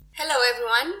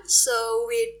everyone. So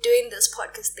we're doing this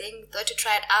podcast thing. Thought to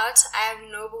try it out. I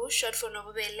am Nobu, short for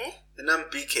Nobubele. And I'm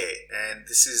BK, and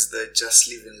this is the Just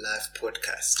Living Life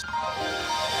podcast.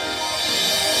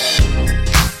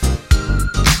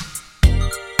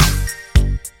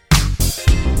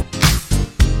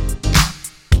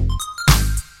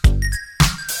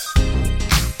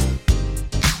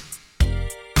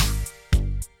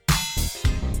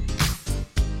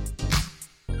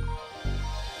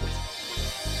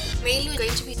 Mainly we're going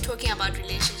to be talking about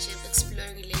relationships,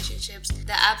 exploring relationships,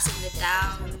 the ups and the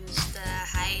downs, the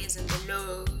highs and the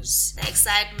lows, the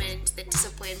excitement, the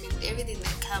disappointment, everything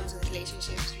that comes with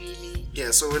relationships, really.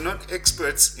 Yeah, so we're not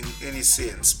experts in any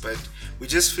sense, but we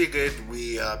just figured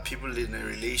we are people in a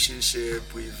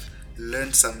relationship. We've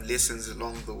learned some lessons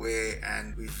along the way,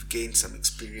 and we've gained some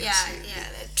experience. Yeah,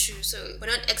 that's true. So we're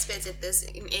not experts at this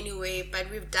in any way, but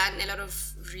we've done a lot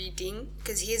of reading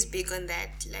because he's big on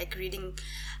that, like reading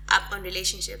up on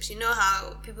relationships. You know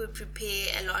how people prepare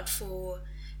a lot for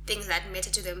things that matter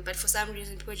to them, but for some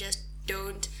reason people just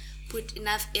don't put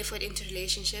enough effort into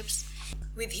relationships.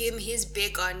 With him, he's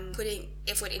big on putting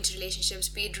effort into relationships,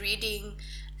 be it reading,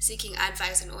 seeking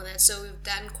advice and all that. So we've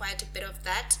done quite a bit of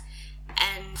that.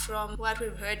 And from what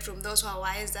we've heard from those who are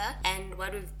wiser and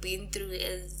what we've been through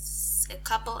as a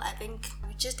couple, I think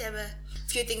we just have a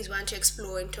few things we want to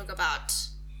explore and talk about.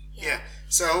 Yeah,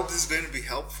 so I hope this is going to be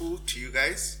helpful to you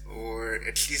guys, or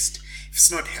at least if it's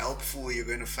not helpful, you're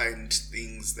going to find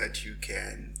things that you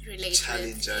can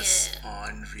challenge us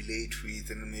on, relate with,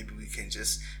 and maybe we can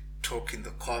just talk in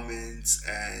the comments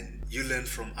and you learn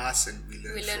from us and we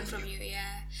learn from you.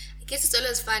 Yeah. I guess it's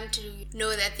always fun to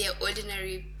know that there are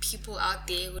ordinary people out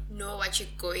there who know what you're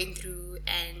going through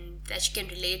and that you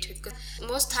can relate with, because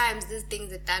most times these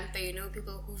things are done by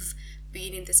people who've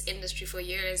been in this industry for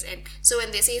years, and so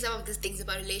when they say some of these things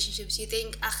about relationships, you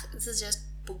think, this is just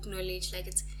book knowledge, like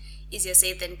it's easier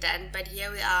said than done. But here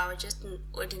we are, we're just an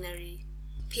ordinary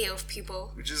pair of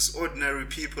people. We're just ordinary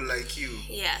people like you.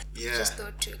 Yeah. Just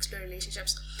thought to explore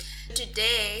relationships.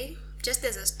 Today, just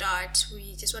as a start,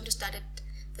 we just want to start at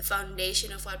the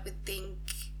foundation of what we think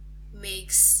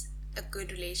makes a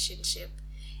good relationship,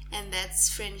 and that's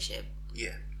friendship.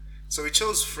 Yeah. So we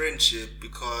chose friendship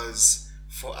because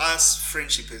for us,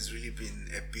 friendship has really been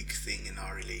a big thing in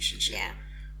our relationship. Yeah.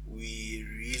 We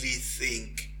really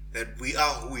think that we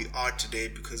are who we are today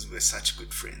because we're such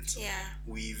good friends. Yeah.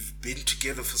 We've been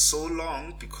together for so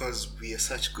long because we are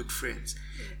such good friends.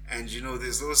 And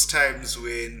there's those times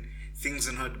when things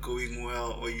are not going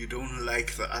well or you don't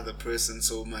like the other person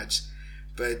so much,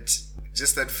 but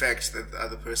just that fact that the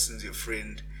other person's your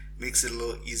friend makes it a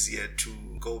little easier to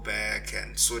go back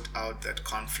and sort out that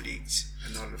conflict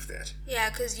and all of that.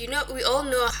 Yeah, because we all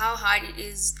know how hard it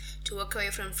is to walk away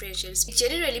from friendships.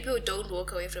 Generally, people don't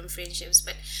walk away from friendships,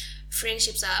 but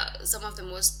friendships are some of the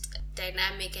most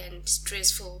dynamic and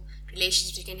stressful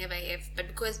relationships you can ever have. But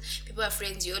because people are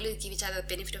friends, you always give each other the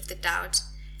benefit of the doubt.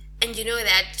 And you know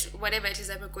that whatever it is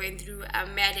that we're going through,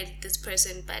 I'm mad at this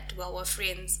person, but we're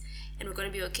friends and we're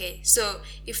going to be okay. So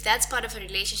if that's part of a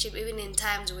relationship, even in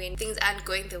times when things aren't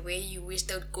going the way you wish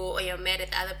they would go or you're mad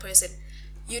at the other person,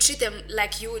 you treat them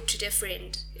like you would treat a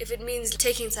friend. If it means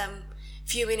taking some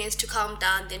few minutes to calm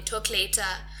down, then talk later,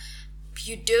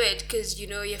 you do it because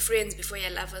you're friends before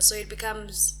you're lovers. So it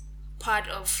becomes part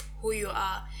of who you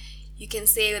are. You can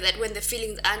say that when the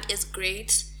feelings aren't as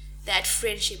great, that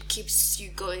friendship keeps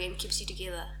you going and keeps you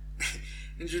together.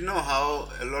 And you know how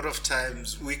a lot of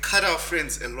times we cut our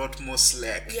friends a lot more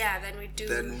slack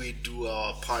than we do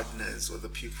our partners or the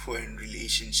people we're in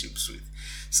relationships with.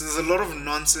 So there's a lot of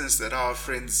nonsense that our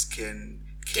friends can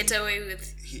get away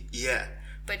with. Yeah.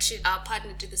 But should our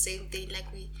partner do the same thing?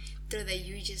 Like we throw the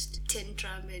hugest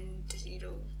tantrum and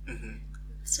Mm-hmm.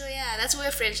 So yeah, that's where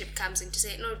friendship comes in, to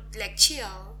say, no, like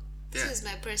chill. Yeah. This is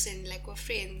my person, like we're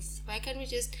friends. Why can't we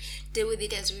just deal with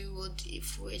it as we would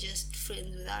if we're just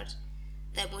friends without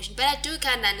the emotion? But I do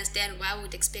kind of understand why we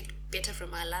would expect better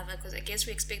from our lover, because I guess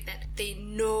we expect that they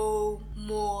know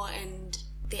more and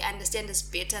they understand us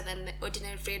better than the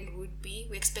ordinary friend would be.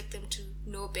 We expect them to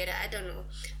know better. I don't know.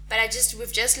 But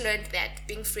we've just learned that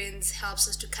being friends helps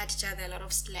us to cut each other a lot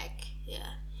of slack. Yeah.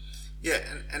 Yeah,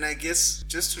 and I guess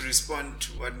just to respond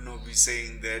to what Nobi's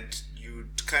saying, that you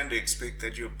kind of expect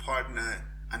that your partner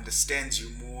understands you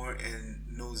more and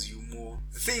knows you more.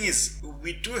 The thing is,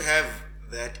 we do have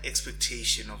that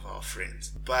expectation of our friends,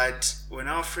 but when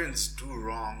our friends do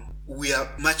wrong, we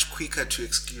are much quicker to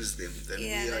excuse them than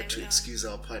we are to excuse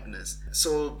our partners.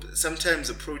 So sometimes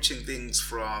approaching things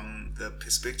from the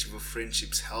perspective of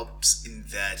friendships helps in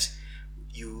that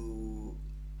you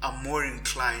are more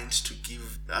inclined to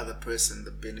give the other person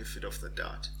the benefit of the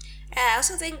doubt. I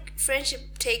also think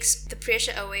friendship takes the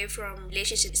pressure away from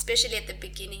relationships, especially at the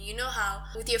beginning. You know how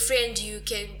with your friend you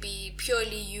can be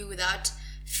purely you without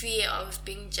fear of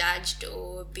being judged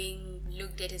or being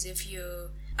looked at as if you're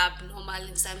abnormal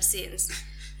in some sense.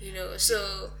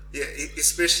 So Yeah,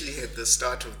 especially at the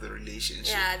start of the relationship.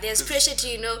 yeah, there's pressure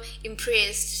to,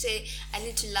 impress, to say, I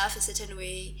need to laugh a certain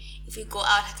way. If we go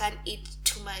out, I can't eat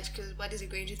too much because what is he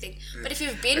going to think? But if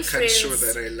you've been I can't friends, show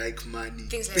that I like money.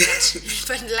 things like that.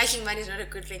 But liking money is not a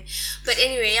good thing. But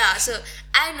anyway, yeah, so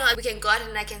I know we can go out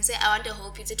and I can say, I want a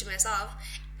whole pizza to myself.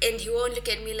 And he won't look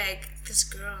at me like, this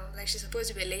girl, like she's supposed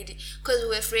to be a lady. Because we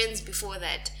were friends before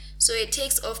that. So it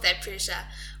takes off that pressure.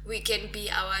 We can be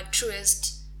our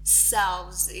truest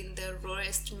selves in the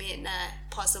rawest manner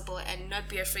possible and not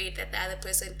be afraid that the other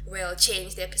person will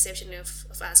change their perception of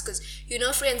us. Because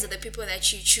friends are the people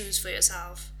that you choose for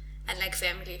yourself. And like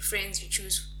family, friends you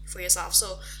choose for yourself.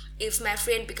 So if my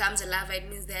friend becomes a lover, it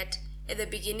means that at the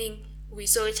beginning we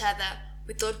saw each other,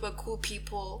 we thought we're cool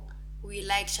people, we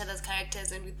liked each other's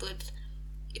characters, and we thought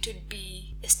it would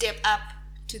be a step up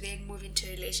to then move into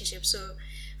a relationship. So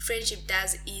friendship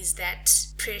does ease that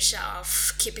pressure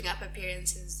of keeping up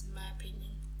appearances, in my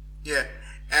opinion. Yeah,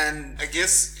 and I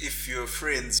guess if you're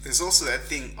friends, there's also that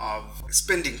thing of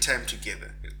spending time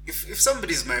together. If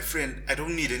somebody's my friend, I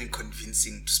don't need any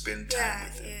convincing to spend time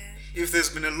with them. Yeah. If there's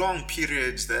been a long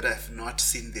period that I've not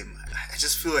seen them, I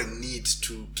just feel a need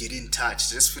to get in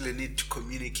touch. I just feel a need to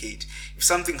communicate. If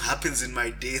something happens in my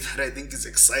day that I think is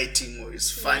exciting or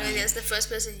is funny, That's the first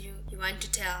person you want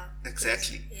to tell.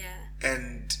 Exactly. Yeah.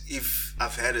 And if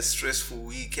I've had a stressful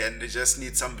week and I just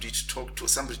need somebody to talk to,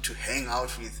 somebody to hang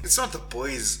out with, it's not the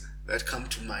boys that come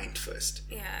to mind first.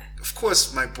 Yeah. Of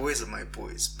course, my boys are my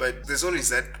boys, but there's always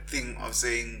that thing of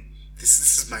saying, this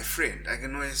is my friend. I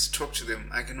can always talk to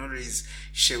them. I can always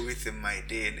share with them my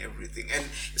day and everything. And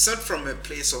it's not from a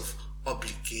place of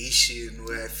obligation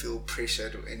where I feel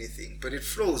pressured or anything, but it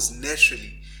flows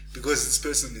naturally because this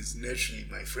person is naturally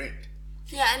my friend.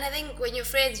 Yeah, and I think when you're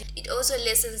friends, it also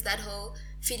lessens that whole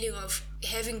feeling of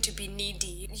having to be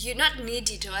needy. You're not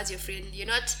needy towards your friend. You're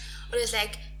not always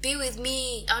like, be with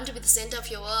me, I want to be the center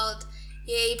of your world.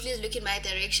 Yay, please look in my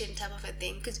direction type of a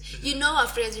thing. Because our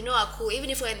friends, our cool, even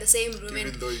if we're in the same room.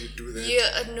 Even though you do that.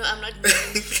 Yeah, no, I'm not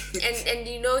doing and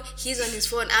he's on his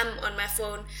phone, I'm on my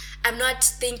phone. I'm not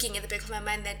thinking at the back of my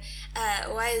mind that,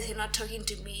 why is he not talking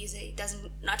to me? He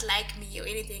doesn't not like me or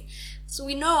anything. So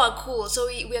we know we're cool. So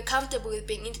we are comfortable with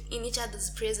being in each other's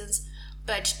presence,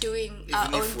 but doing even our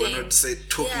own if we're thing. not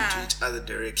talking to each other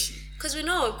directly. Because we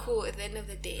know we're cool at the end of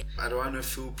the day. I don't want to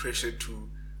feel pressure to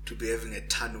be having a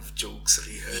ton of jokes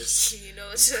rehearsed.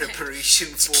 So preparation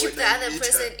for keep the other later.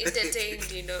 person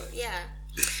entertained, yeah.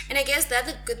 And I guess the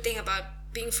other good thing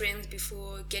about being friends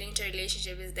before getting into a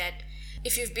relationship is that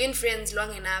if you've been friends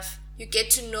long enough, you get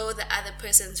to know the other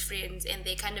person's friends and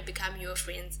they kind of become your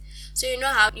friends. So you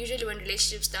know how usually when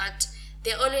relationships start,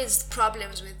 there are always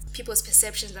problems with people's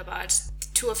perceptions about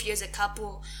two of you as a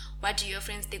couple. What do your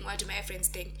friends think? What do my friends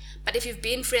think? But if you've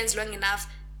been friends long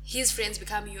enough, his friends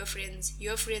become your friends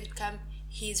become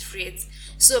his friends.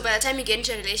 So by the time you get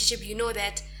into a relationship, you know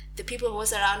that the people who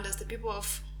are around us, the people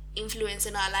of influence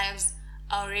in our lives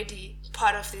are already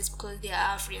part of this because they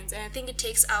are our friends. And I think it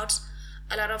takes out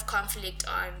a lot of conflict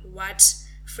on what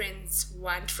friends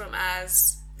want from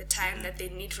us, the time that they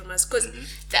need from us. Because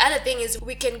the other thing is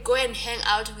we can go and hang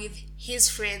out with his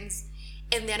friends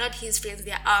and they're not his friends,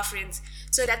 they're our friends.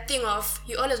 So that thing of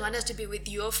you always want us to be with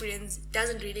your friends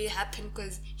doesn't really happen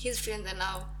because his friends are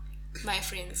now my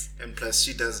friends. And plus,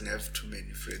 she doesn't have too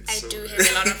many friends. I do have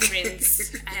a lot of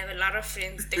friends. I have a lot of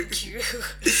friends, thank you.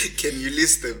 Can you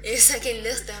list them? Yes, I can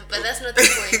list them, but that's not the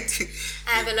point.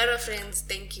 I have a lot of friends,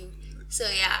 thank you. So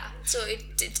yeah, so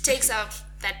it takes out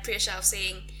that pressure of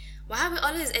saying, why are we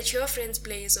always at your friend's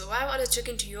place, or why are we always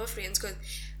talking to your friends? Because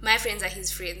my friends are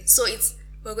his friends. So it's,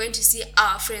 we're going to see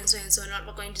our friend so and so, not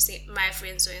we're going to see my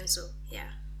friend so and so.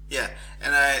 Yeah,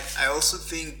 and I also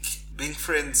think being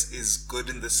friends is good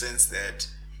in the sense that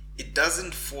it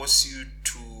doesn't force you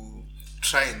to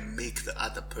try and make the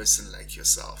other person like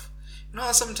yourself.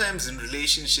 Sometimes in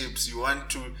relationships you want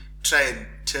to try and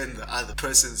turn the other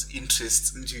person's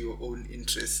interests into your own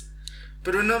interests.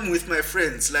 But when I'm with my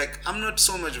friends, I'm not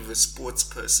so much of a sports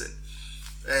person,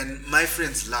 and my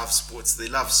friends love sports, they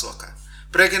love soccer.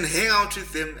 But I can hang out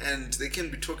with them and they can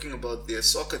be talking about their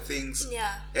soccer things.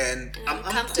 Yeah. And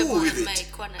I'm cool with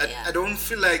it. Corner, I don't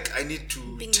feel like I need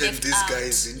to turn these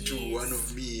guys into yes. one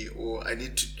of me, or I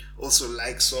need to also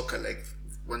like soccer like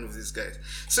one of these guys.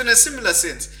 So in a similar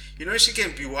sense, she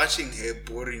can be watching her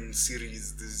boring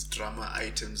series, these drama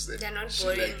items that they're not she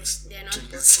boring. likes They're not to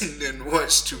boring. listen and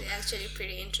watch too. They're actually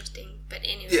pretty interesting. But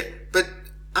anyway. Yeah, but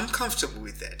I'm comfortable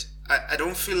with that. I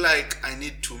don't feel like I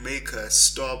need to make her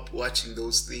stop watching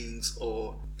those things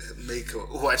or make her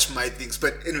watch my things.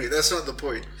 But anyway, that's not the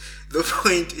point. The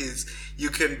point is you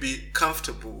can be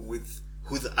comfortable with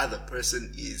who the other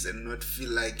person is and not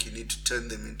feel like you need to turn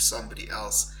them into somebody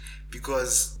else,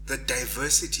 because the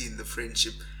diversity in the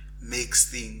friendship makes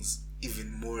things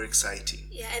even more exciting.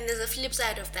 Yeah, and there's a flip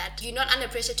side of that. You're not under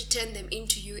pressure to turn them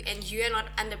into you, and you're not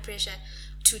under pressure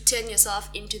to turn yourself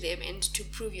into them and to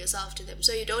prove yourself to them.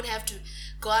 So you don't have to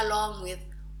go along with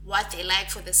what they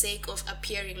like for the sake of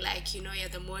appearing like, you're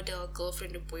the model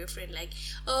girlfriend or boyfriend, like,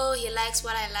 oh, he likes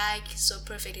what I like, he's so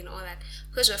perfect and all that.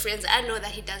 Because we're friends, I know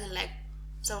that he doesn't like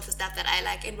some of the stuff that I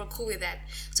like, and we're cool with that.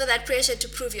 So that pressure to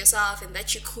prove yourself and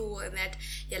that you're cool and that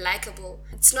you're likable,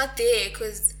 it's not there,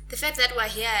 because the fact that we're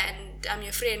here and I'm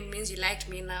your friend means you liked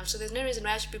me enough. So there's no reason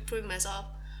why I should be proving myself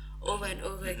over and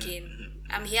over again.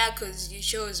 I'm here because you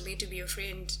chose me to be your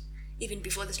friend even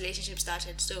before this relationship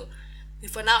started. So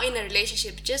if we're now in a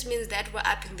relationship, it just means that we're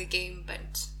up in the game,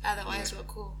 but otherwise we're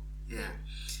cool. Yeah.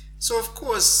 So of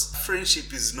course,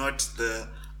 friendship is not the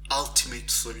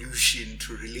ultimate solution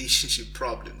to relationship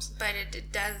problems, but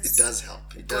it does. It does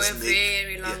help. It go does a make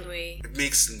very long way. It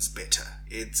makes things better.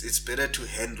 It's better to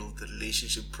handle the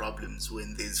relationship problems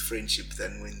when there's friendship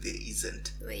than when there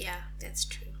isn't. Well, yeah, that's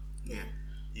true. Yeah.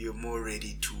 You're more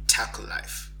ready to tackle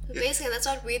life. Basically, that's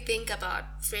what we think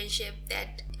about friendship,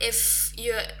 that if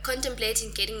you're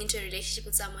contemplating getting into a relationship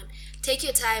with someone, take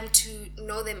your time to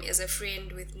know them as a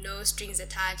friend with no strings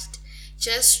attached,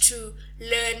 just to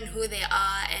learn who they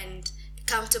are and be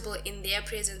comfortable in their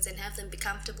presence and have them be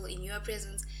comfortable in your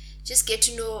presence. Just get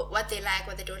to know what they like,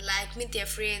 what they don't like, meet their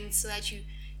friends so that you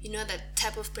know the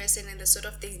type of person and the sort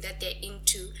of things that they're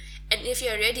into. And if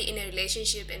you're already in a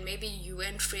relationship and maybe you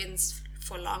weren't friends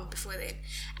for long before then,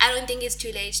 I don't think it's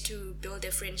too late to build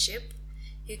a friendship.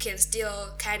 You can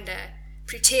still kind of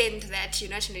pretend that you're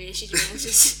not in a relationship and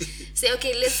just say,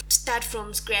 okay, let's start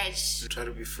from scratch. Try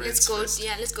to be friends. Let's go. First.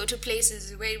 Yeah, let's go to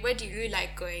places. Where do you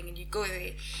like going? And you go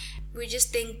there. We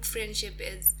just think friendship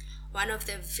is one of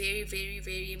the very, very,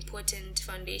 very important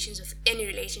foundations of any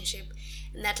relationship,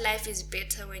 and that life is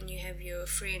better when you have your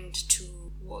friend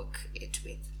to walk it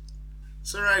with.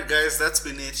 So right, guys, that's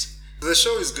been it. The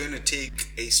show is going to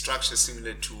take a structure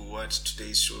similar to what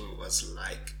today's show was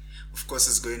like. Of course,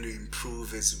 it's going to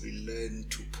improve as we learn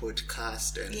to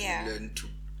podcast and we learn to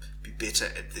be better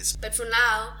at this. But for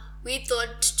now, we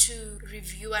thought to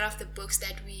review one of the books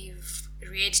that we've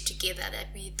read together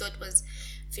that we thought was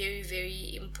very,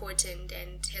 very important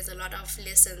and has a lot of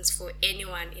lessons for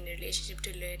anyone in a relationship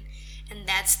to learn. And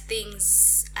that's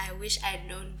Things I Wish I'd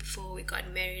Known Before We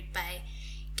Got Married by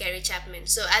Gary Chapman.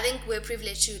 So I think we're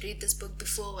privileged to read this book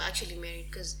before we're actually married,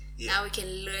 because now we can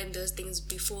learn those things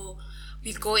before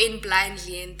we go in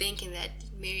blindly and thinking that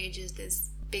marriage is this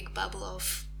big bubble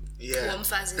of warm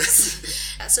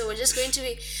fuzzies. So we're just going to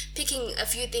be picking a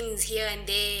few things here and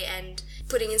there and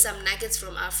putting in some nuggets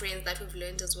from our friends that we've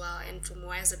learned as well and from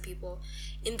wiser people,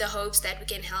 in the hopes that we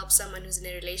can help someone who's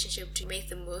in a relationship to make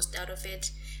the most out of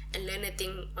it and learn a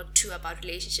thing or two about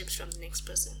relationships from the next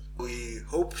person. We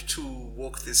hope to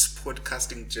walk this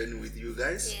podcasting journey with you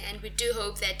guys. Yeah, and we do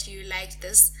hope that you liked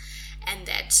this and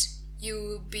that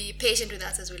you be patient with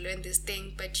us as we learn this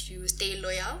thing, but you stay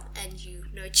loyal and you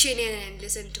tune in and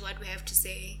listen to what we have to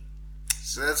say.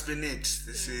 So that's been it.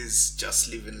 This is Just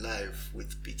Living Life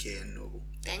with BK and Nobu.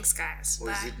 Thanks, guys. Or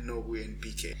Bye. is it Nobu and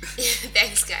BK?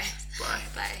 Thanks, guys. Bye.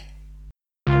 Bye.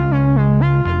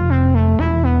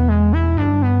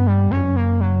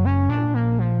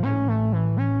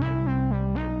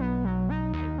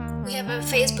 We have a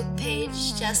Facebook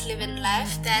page, Just Living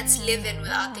Life. That's living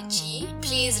without the G.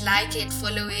 Please like it,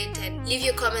 follow it, and leave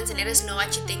your comments and let us know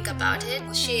what you think about it.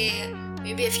 We'll share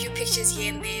maybe a few pictures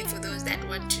here and there for those that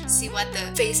want to see what the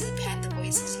faces behind the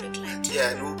voices look like. Yeah,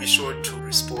 and we'll be sure to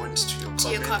respond to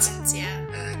your comments.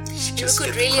 And just we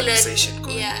could get the really conversation learn.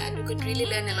 going. Yeah, and we could really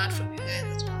learn a lot from you guys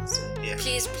as well. So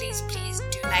please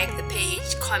do like the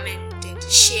page, comment, and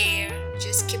share.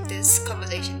 Just keep this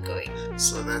conversation going.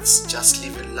 So that's Just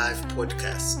Living Life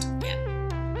podcast. Yeah.